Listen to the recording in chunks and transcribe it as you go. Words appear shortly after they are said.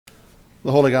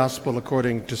The Holy Gospel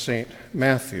according to St.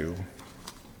 Matthew,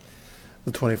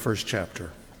 the 21st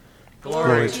chapter.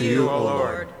 Glory to you, O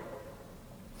Lord.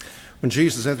 When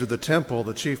Jesus entered the temple,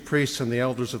 the chief priests and the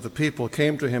elders of the people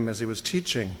came to him as he was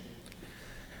teaching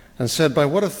and said, "By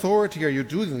what authority are you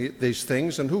doing these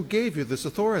things, and who gave you this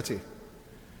authority?"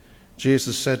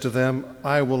 Jesus said to them,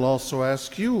 "I will also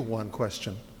ask you one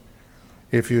question.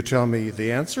 If you tell me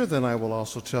the answer, then I will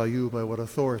also tell you by what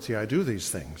authority I do these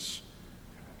things.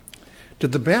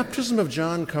 Did the baptism of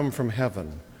John come from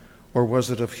heaven, or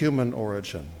was it of human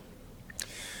origin?"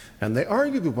 And they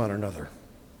argued with one another.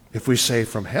 "If we say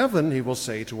from heaven, he will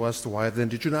say to us, 'Why then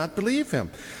did you not believe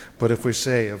him?' But if we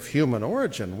say of human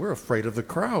origin, we're afraid of the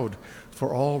crowd,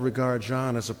 for all regard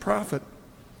John as a prophet."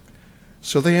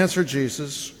 So they answered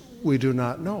Jesus, "We do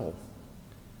not know."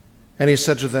 And he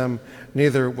said to them,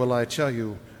 "Neither will I tell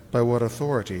you by what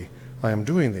authority I am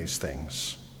doing these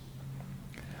things."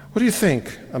 What do you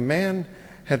think? A man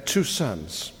had 2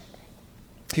 sons.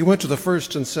 He went to the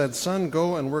first and said, "Son,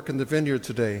 go and work in the vineyard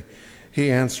today."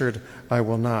 He answered, "I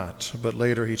will not." But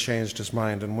later he changed his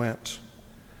mind and went.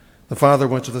 The father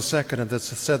went to the second and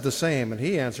said the same. And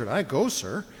he answered, "I go,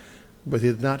 sir." But he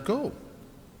did not go.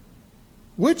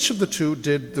 Which of the 2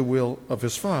 did the will of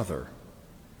his father?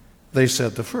 They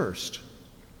said, "The first."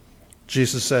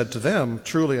 Jesus said to them,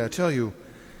 "Truly I tell you,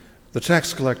 the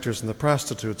tax collectors and the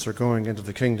prostitutes are going into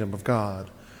the kingdom of God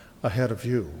ahead of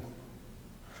you.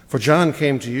 For John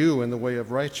came to you in the way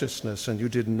of righteousness, and you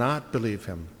did not believe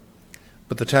him.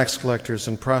 But the tax collectors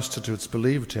and prostitutes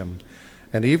believed him,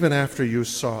 and even after you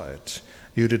saw it,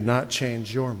 you did not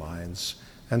change your minds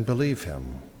and believe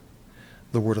him."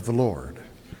 The word of the Lord.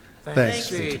 Thanks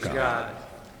be to God.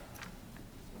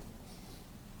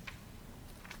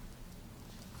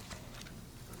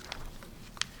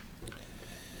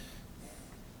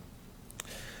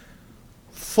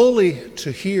 Fully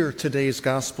to hear today's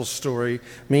gospel story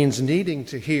means needing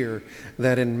to hear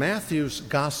that in Matthew's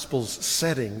gospel's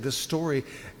setting, this story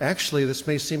actually, this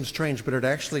may seem strange, but it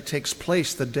actually takes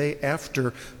place the day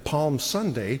after Palm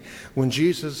Sunday, when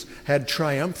Jesus had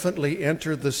triumphantly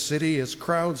entered the city as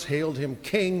crowds hailed him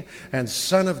King and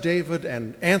Son of David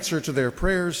and answer to their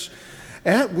prayers.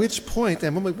 At which point,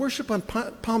 and when we worship on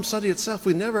Palm Sunday itself,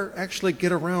 we never actually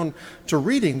get around to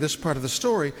reading this part of the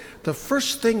story. The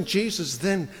first thing Jesus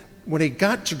then, when he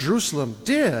got to Jerusalem,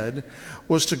 did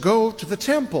was to go to the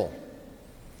temple,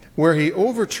 where he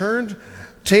overturned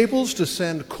tables to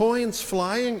send coins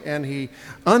flying, and he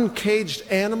uncaged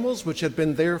animals which had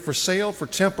been there for sale for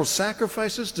temple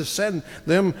sacrifices to send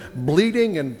them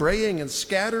bleeding and braying and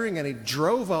scattering, and he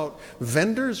drove out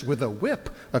vendors with a whip,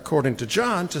 according to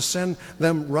John, to send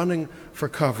them running for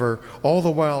cover, all the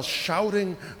while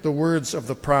shouting the words of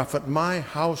the prophet, "My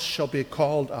house shall be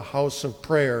called a house of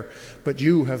prayer, but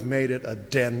you have made it a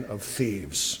den of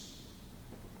thieves."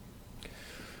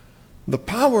 The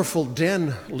powerful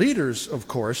den leaders, of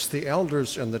course, the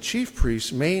elders and the chief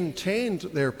priests, maintained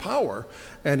their power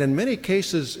and in many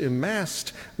cases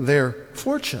amassed their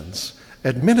fortunes,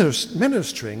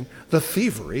 administering the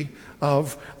thievery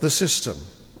of the system.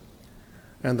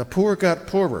 And the poor got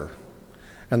poorer,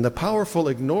 and the powerful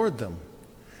ignored them,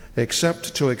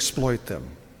 except to exploit them.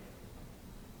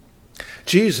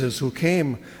 Jesus, who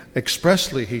came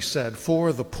expressly, he said,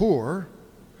 for the poor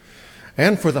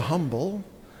and for the humble,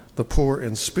 the poor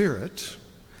in spirit,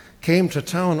 came to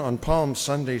town on Palm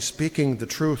Sunday speaking the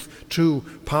truth to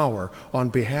power on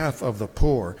behalf of the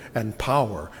poor, and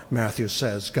power, Matthew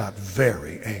says, got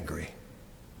very angry.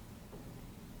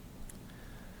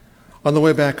 On the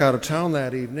way back out of town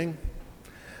that evening,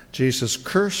 Jesus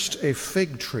cursed a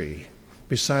fig tree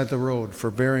beside the road for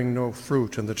bearing no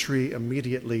fruit, and the tree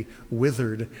immediately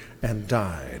withered and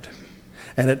died.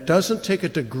 And it doesn't take a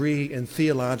degree in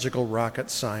theological rocket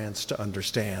science to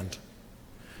understand.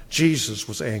 Jesus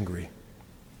was angry.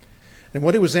 And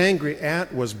what he was angry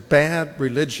at was bad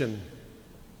religion.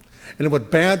 And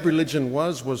what bad religion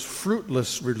was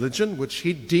fruitless religion, which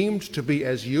he deemed to be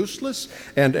as useless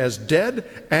and as dead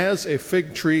as a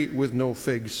fig tree with no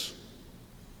figs.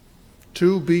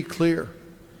 To be clear,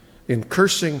 in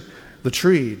cursing the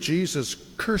tree, Jesus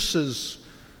curses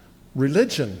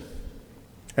religion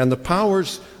and the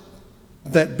powers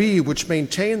that be, which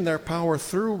maintain their power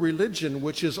through religion,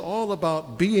 which is all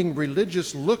about being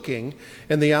religious looking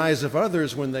in the eyes of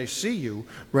others when they see you,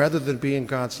 rather than being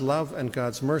God's love and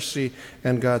God's mercy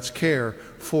and God's care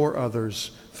for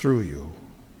others through you.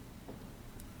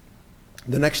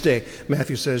 The next day,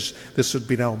 Matthew says this would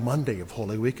be now Monday of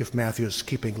Holy Week if Matthew is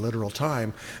keeping literal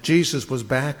time. Jesus was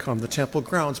back on the temple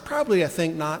grounds, probably, I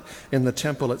think, not in the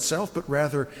temple itself, but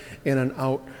rather in an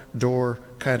outdoor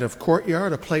kind of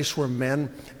courtyard, a place where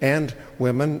men and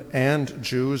women and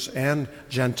Jews and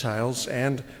Gentiles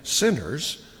and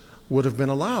sinners would have been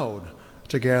allowed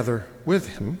to gather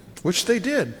with him, which they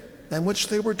did and which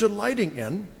they were delighting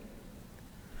in,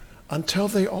 until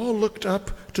they all looked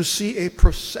up to see a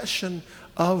procession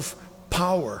of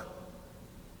power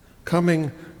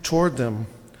coming toward them,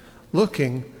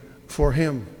 looking for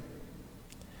him.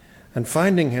 And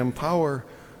finding him, power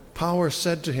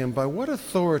said to him, "By what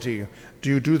authority do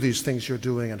you do these things you're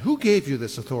doing, and who gave you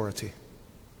this authority?"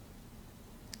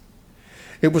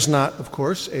 It was not, of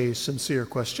course, a sincere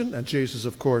question, and Jesus,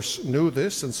 of course, knew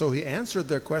this, and so he answered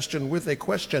their question with a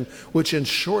question which in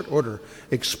short order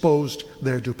exposed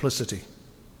their duplicity.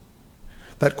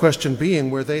 That question being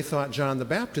where they thought John the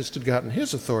Baptist had gotten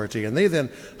his authority, and they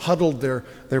then huddled their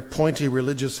pointy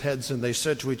religious heads and they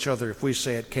said to each other, if we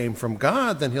say it came from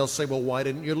God, then he'll say, well, why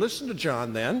didn't you listen to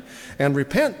John then and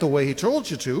repent the way he told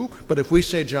you to? But if we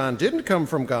say John didn't come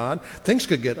from God, things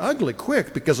could get ugly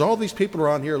quick because all these people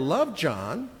around here love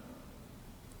John.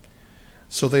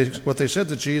 So what they said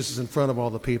to Jesus in front of all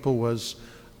the people was,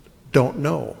 don't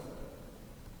know.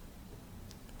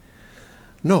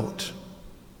 Note,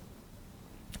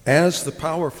 as the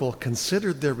powerful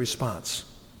considered their response,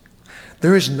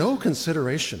 there is no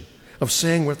consideration of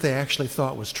saying what they actually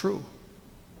thought was true.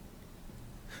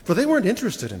 For they weren't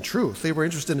interested in truth. They were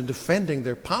interested in defending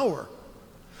their power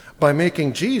by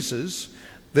making Jesus,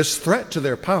 this threat to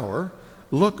their power,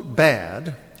 look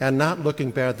bad and not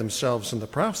looking bad themselves in the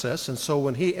process. And so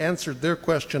when he answered their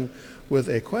question with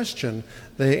a question,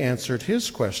 they answered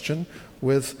his question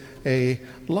with a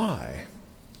lie.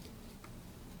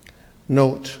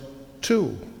 Note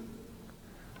 2,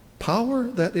 power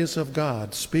that is of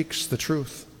God speaks the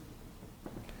truth,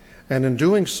 and in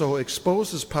doing so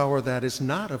exposes power that is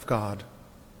not of God.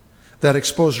 That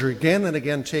exposure again and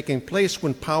again taking place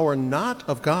when power not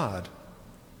of God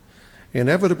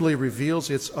inevitably reveals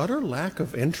its utter lack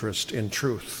of interest in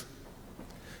truth,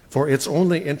 for its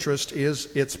only interest is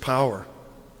its power.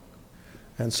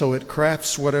 And so it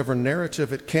crafts whatever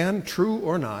narrative it can, true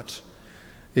or not,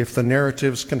 if the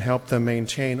narratives can help them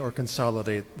maintain or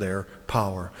consolidate their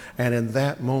power. And in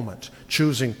that moment,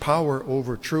 choosing power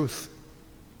over truth,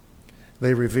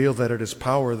 they reveal that it is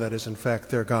power that is in fact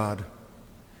their God,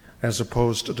 as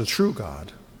opposed to the true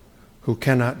God, who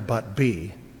cannot but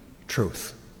be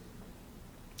truth.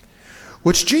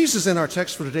 Which Jesus in our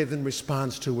text for today then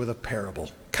responds to with a parable.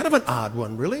 Kind of an odd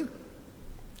one, really.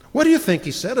 What do you think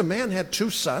he said? A man had 2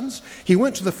 sons. He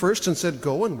went to the first and said,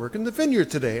 go and work in the vineyard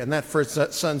today. And that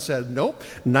first son said, nope,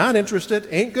 not interested,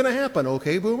 ain't going to happen.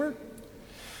 Okay, boomer?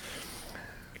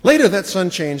 Later, that son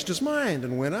changed his mind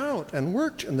and went out and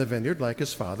worked in the vineyard like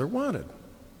his father wanted.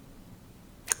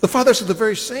 The father said the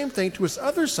very same thing to his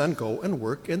other son, go and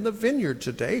work in the vineyard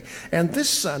today. And this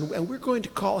son, and we're going to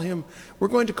call him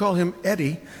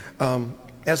Eddie,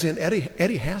 as in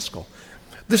Eddie Haskell.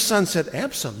 This son said,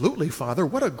 absolutely, Father,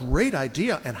 what a great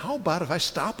idea. And how about if I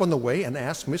stop on the way and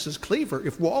ask Mrs. Cleaver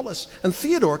if Wallace and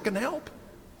Theodore can help?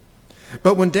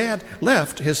 But when Dad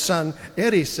left, his son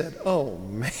Eddie said, oh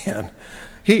man,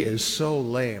 he is so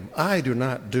lame. I do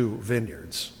not do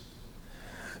vineyards.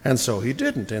 And so he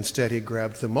didn't. Instead, he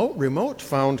grabbed the remote,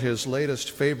 found his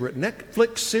latest favorite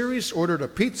Netflix series, ordered a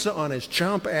pizza on his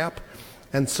Chomp app,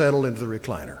 and settled into the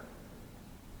recliner.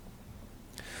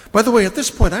 By the way, at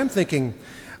this point, I'm thinking,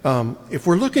 if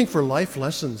we're looking for life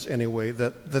lessons anyway,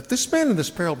 that this man in this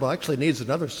parable actually needs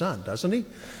another son, doesn't he?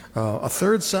 A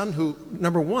third son who,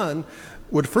 number one,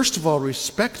 would first of all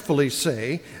respectfully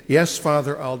say, yes,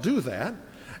 Father, I'll do that.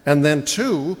 And then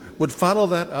 2, would follow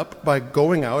that up by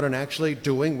going out and actually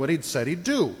doing what he'd said he'd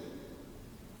do.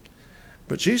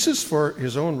 But Jesus, for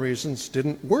his own reasons,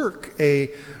 didn't work a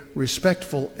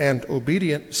respectful and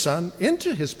obedient son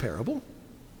into his parable,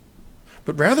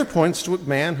 but rather points to a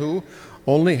man who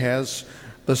only has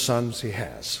the sons he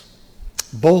has,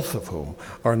 both of whom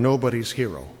are nobody's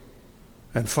hero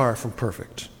and far from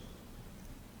perfect.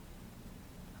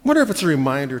 I wonder if it's a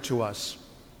reminder to us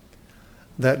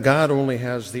that God only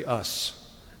has the us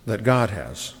that God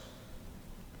has,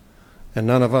 and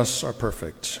none of us are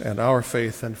perfect, and our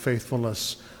faith and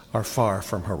faithfulness are far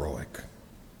from heroic.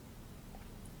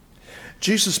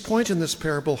 Jesus' point in this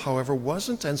parable, however,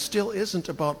 wasn't and still isn't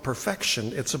about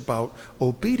perfection. It's about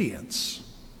obedience.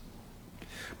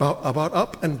 about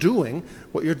up and doing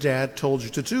what your dad told you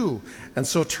to do. And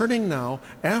so turning now,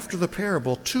 after the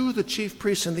parable, to the chief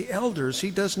priests and the elders, he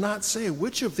does not say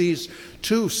which of these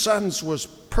two sons was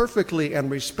perfectly and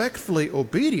respectfully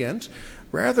obedient.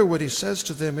 Rather, what he says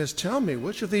to them is, tell me,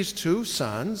 which of these two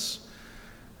sons,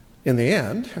 in the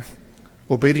end,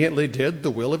 obediently did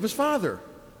the will of his father?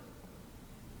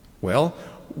 Well,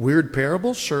 weird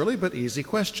parable, surely, but easy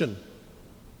question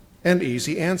and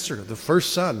easy answer. The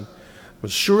first son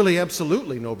was surely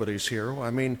absolutely nobody's hero. I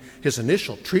mean, his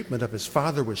initial treatment of his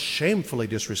father was shamefully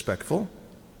disrespectful.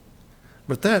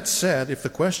 But that said, if the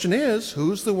question is,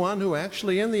 who's the one who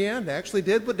actually, in the end, actually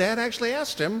did what Dad actually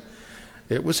asked him,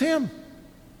 it was him.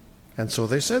 And so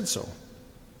they said so.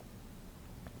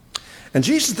 And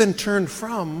Jesus then turned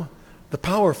from the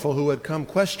powerful who had come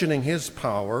questioning his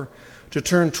power to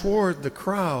turn toward the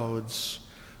crowds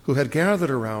who had gathered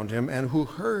around him and who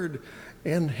heard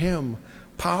in him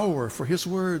power, for his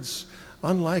words,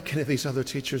 unlike any of these other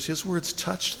teachers, his words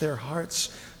touched their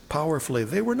hearts powerfully.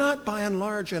 They were not by and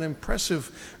large an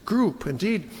impressive group.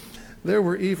 Indeed, there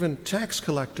were even tax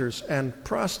collectors and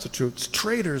prostitutes,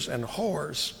 traders and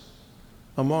whores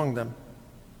among them.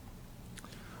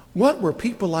 What were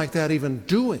people like that even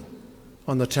doing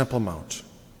on the Temple Mount?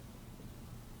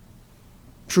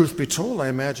 Truth be told, I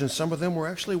imagine some of them were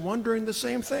actually wondering the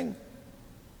same thing.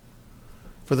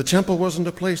 For the temple wasn't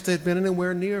a place they'd been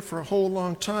anywhere near for a whole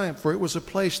long time, for it was a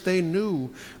place they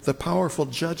knew the powerful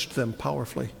judged them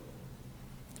powerfully.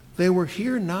 They were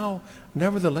here now,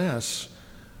 nevertheless,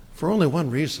 for only one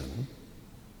reason.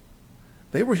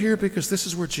 They were here because this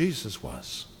is where Jesus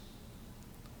was.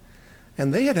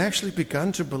 And they had actually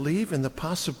begun to believe in the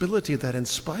possibility that in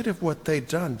spite of what they'd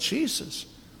done, Jesus,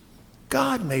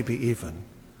 God maybe even,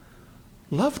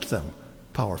 loved them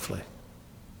powerfully.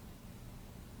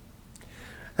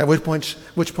 At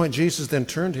which point Jesus then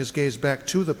turned his gaze back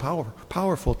to the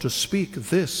powerful to speak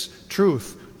this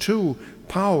truth to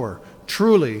power.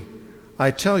 Truly,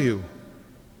 I tell you,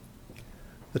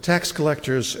 the tax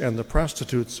collectors and the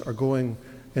prostitutes are going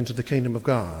into the kingdom of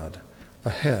God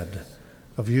ahead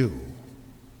of you.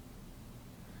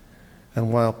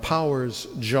 And while power's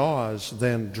jaws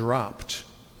then dropped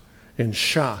in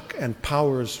shock and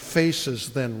power's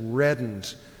faces then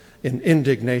reddened in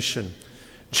indignation,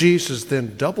 Jesus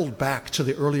then doubled back to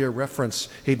the earlier reference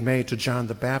he'd made to John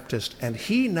the Baptist, and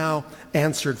he now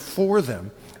answered for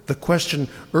them the question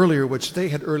earlier which they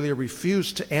had earlier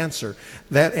refused to answer,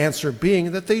 that answer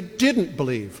being that they didn't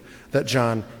believe that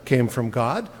John came from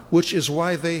God, which is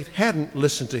why they hadn't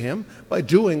listened to him by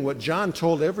doing what John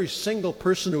told every single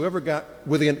person who ever got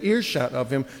within earshot of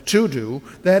him to do,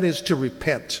 that is to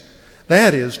repent.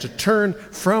 That is, to turn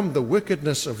from the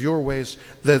wickedness of your ways,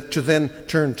 to then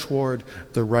turn toward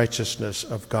the righteousness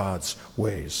of God's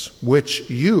ways, which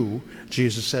you,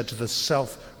 Jesus said to the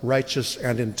self-righteous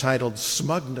and entitled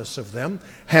smugness of them,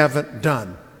 haven't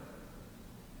done.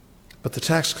 But the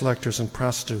tax collectors and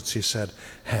prostitutes, he said,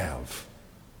 have.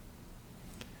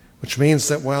 Which means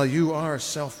that while you are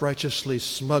self-righteously,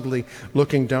 smugly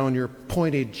looking down your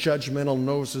pointy, judgmental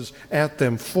noses at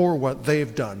them for what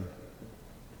they've done,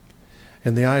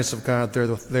 in the eyes of God,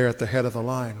 they're at the head of the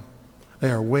line.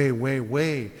 They are way, way,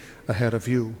 way ahead of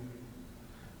you.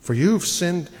 For you've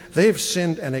sinned, they've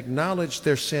sinned and acknowledged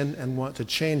their sin and want to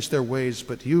change their ways,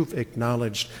 but you've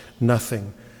acknowledged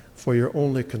nothing, for your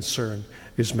only concern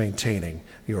is maintaining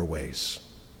your ways.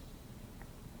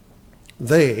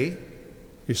 They,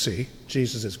 you see,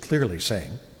 Jesus is clearly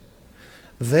saying,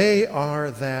 they are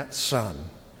that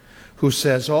son who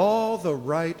says all the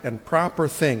right and proper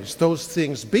things, those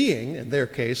things being, in their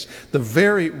case, the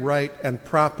very right and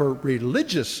proper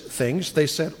religious things they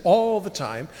said all the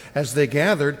time as they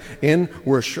gathered in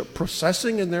worship,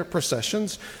 processing in their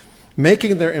processions,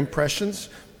 making their impressions,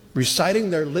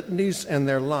 reciting their litanies and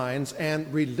their lines,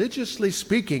 and religiously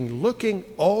speaking, looking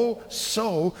oh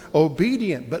so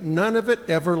obedient, but none of it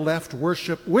ever left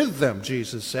worship with them,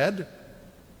 Jesus said,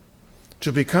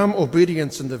 to become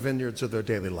obedience in the vineyards of their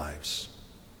daily lives.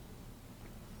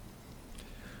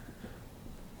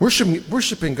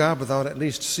 Worshiping God without at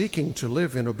least seeking to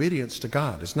live in obedience to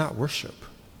God is not worship.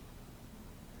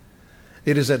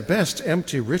 It is at best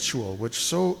empty ritual, which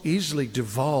so easily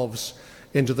devolves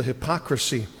into the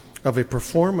hypocrisy of a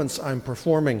performance I'm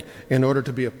performing in order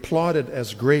to be applauded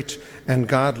as great and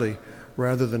godly,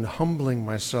 rather than humbling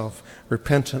myself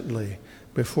repentantly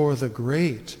before the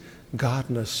great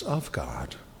godness of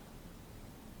God.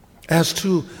 As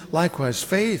to, likewise,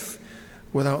 faith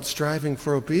without striving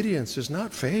for obedience is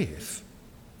not faith.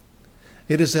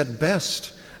 It is at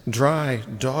best dry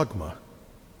dogma.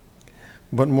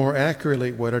 But more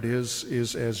accurately, what it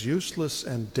is as useless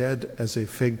and dead as a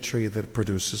fig tree that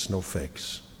produces no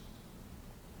figs.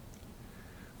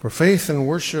 For faith and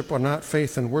worship are not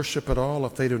faith and worship at all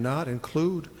if they do not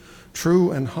include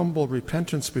true and humble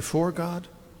repentance before God,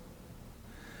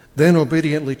 then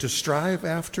obediently to strive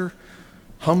after,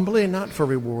 humbly, not for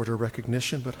reward or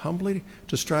recognition, but humbly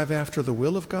to strive after the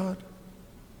will of God.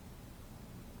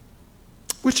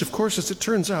 Which, of course, as it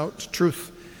turns out,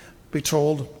 truth be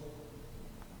told,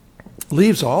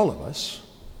 leaves all of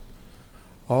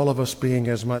us being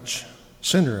as much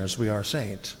sinner as we are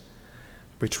saint,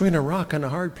 between a rock and a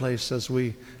hard place as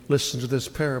we listen to this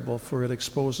parable, for it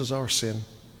exposes our sin.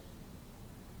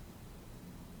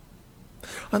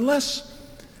 Unless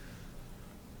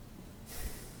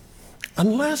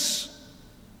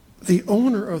the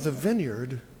owner of the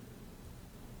vineyard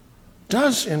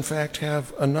does in fact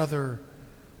have another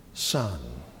son.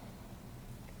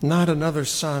 Not another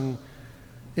son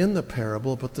in the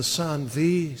parable, but the Son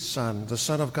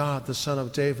of God, the Son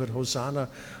of David, Hosanna,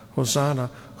 Hosanna,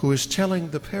 who is telling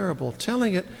the parable,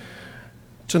 telling it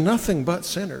to nothing but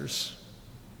sinners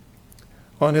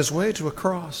on his way to a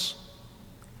cross,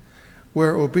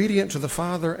 where obedient to the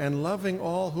Father and loving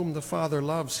all whom the Father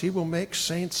loves, he will make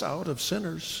saints out of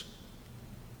sinners.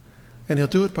 And he'll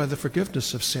do it by the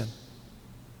forgiveness of sin.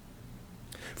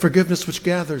 Forgiveness which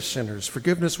gathers sinners,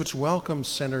 forgiveness which welcomes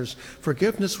sinners,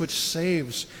 forgiveness which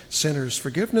saves sinners,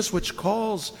 forgiveness which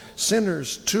calls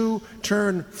sinners to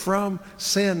turn from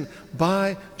sin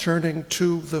by turning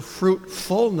to the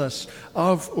fruitfulness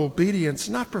of obedience.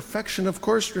 Not perfection, of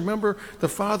course. Remember, the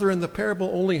father in the parable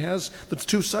only has the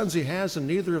two sons he has, and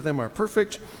neither of them are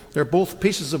perfect. They're both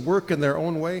pieces of work in their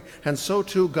own way, and so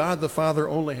too God the Father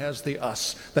only has the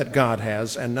us that God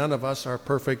has, and none of us are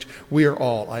perfect. We are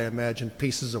all, I imagine,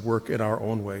 pieces of work in our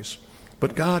own ways.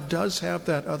 But God does have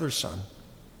that other son,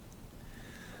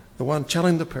 the one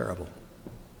telling the parable,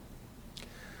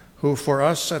 who for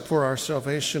us and for our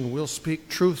salvation will speak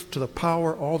truth to the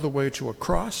power all the way to a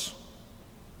cross,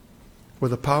 where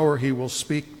the power he will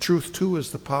speak truth to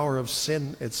is the power of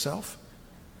sin itself,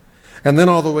 and then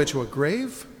all the way to a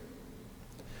grave,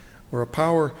 where a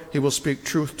power he will speak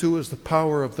truth to is the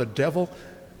power of the devil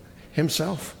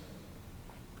himself,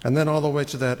 and then all the way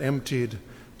to that emptied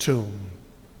tomb,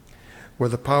 where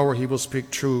the power he will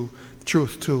speak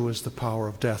truth to is the power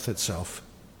of death itself.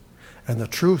 And the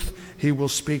truth he will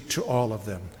speak to all of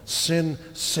them, sin,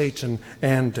 Satan,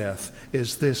 and death,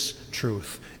 is this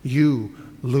truth: you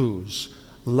lose,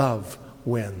 love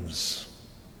wins.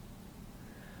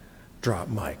 Drop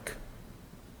mic.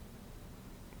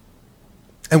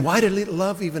 And why did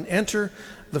love even enter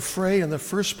the fray in the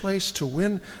first place? To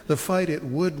win the fight it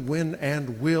would win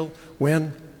and will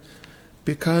win.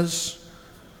 Because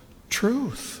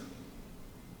truth.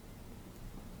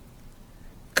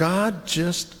 God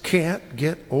just can't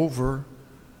get over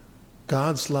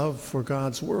God's love for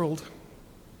God's world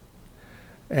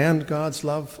and God's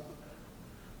love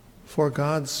for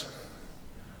God's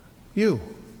you.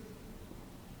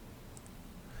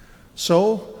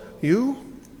 So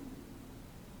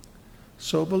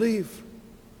believe.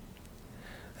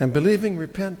 And believing,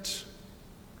 repent.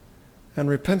 And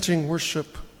repenting,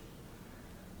 worship.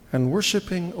 And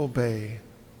worshiping, obey.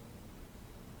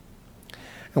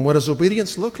 And what does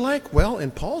obedience look like? Well,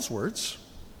 in Paul's words,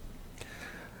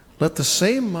 let the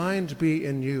same mind be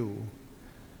in you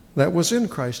that was in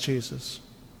Christ Jesus,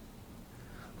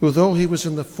 who though he was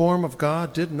in the form of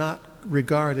God, did not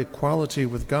regard equality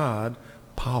with God,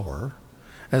 power,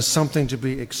 as something to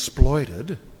be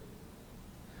exploited,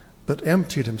 but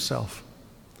emptied himself,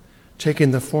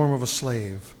 taking the form of a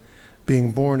slave,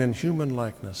 being born in human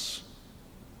likeness.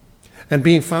 And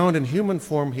being found in human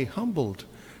form, he humbled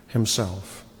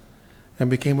himself and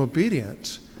became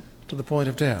obedient to the point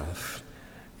of death,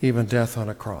 even death on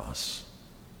a cross.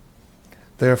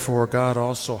 Therefore God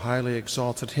also highly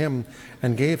exalted him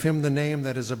and gave him the name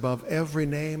that is above every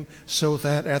name, so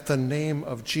that at the name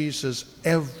of Jesus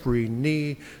every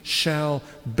knee shall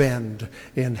bend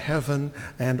in heaven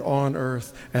and on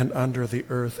earth and under the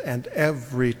earth, and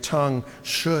every tongue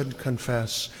should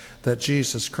confess that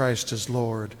Jesus Christ is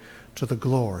Lord, to the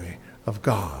glory of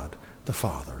God the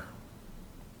Father.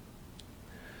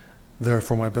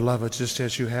 Therefore, my beloved, just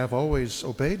as you have always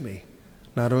obeyed me,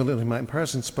 not only in my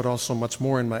presence, but also much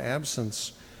more in my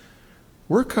absence,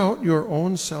 work out your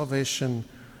own salvation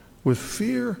with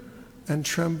fear and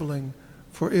trembling,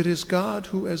 for it is God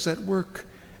who is at work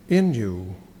in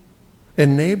you,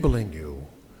 enabling you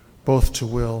both to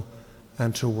will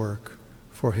and to work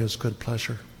for his good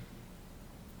pleasure.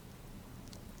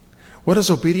 What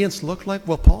does obedience look like?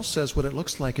 Well, Paul says what it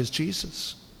looks like is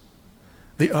Jesus.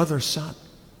 the other Son,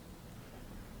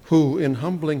 who, in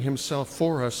humbling himself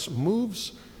for us,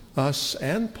 moves us,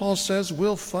 and Paul says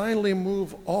will finally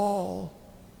move all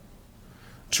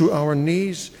to our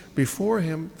knees before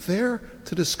him, there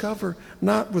to discover,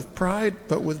 not with pride,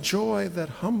 but with joy, that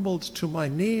humbled to my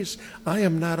knees, I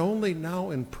am not only now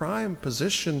in prime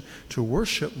position to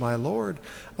worship my Lord,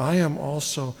 I am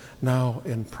also now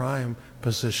in prime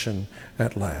position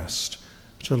at last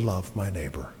to love my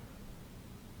neighbor.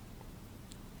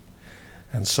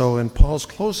 And so in Paul's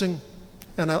closing,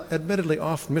 and admittedly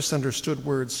oft misunderstood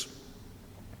words,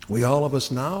 we all of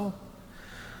us now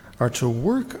are to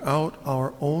work out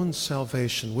our own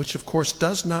salvation, which of course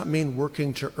does not mean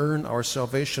working to earn our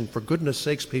salvation. For goodness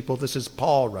sakes, people, this is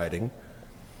Paul writing.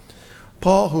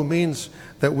 Paul, who means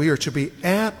that we are to be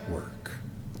at work,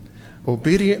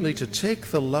 obediently to take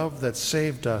the love that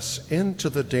saved us into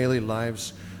the daily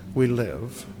lives we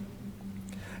live.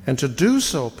 And to do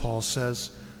so, Paul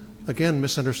says, again,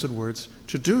 misunderstood words,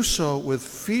 to do so with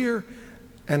fear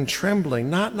and trembling,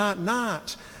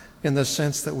 not in the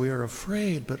sense that we are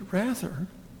afraid, but rather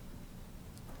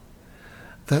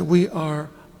that we are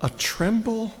a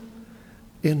tremble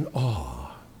in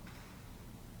awe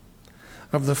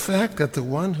of the fact that the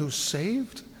one who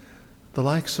saved the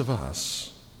likes of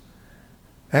us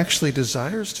actually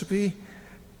desires to be,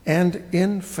 and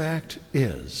in fact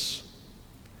is,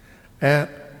 at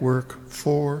work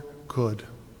for good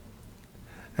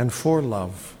and for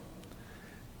love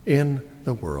in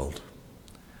the world,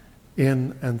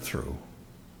 in and through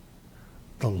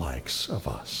the likes of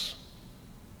us.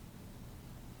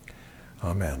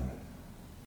 Amen.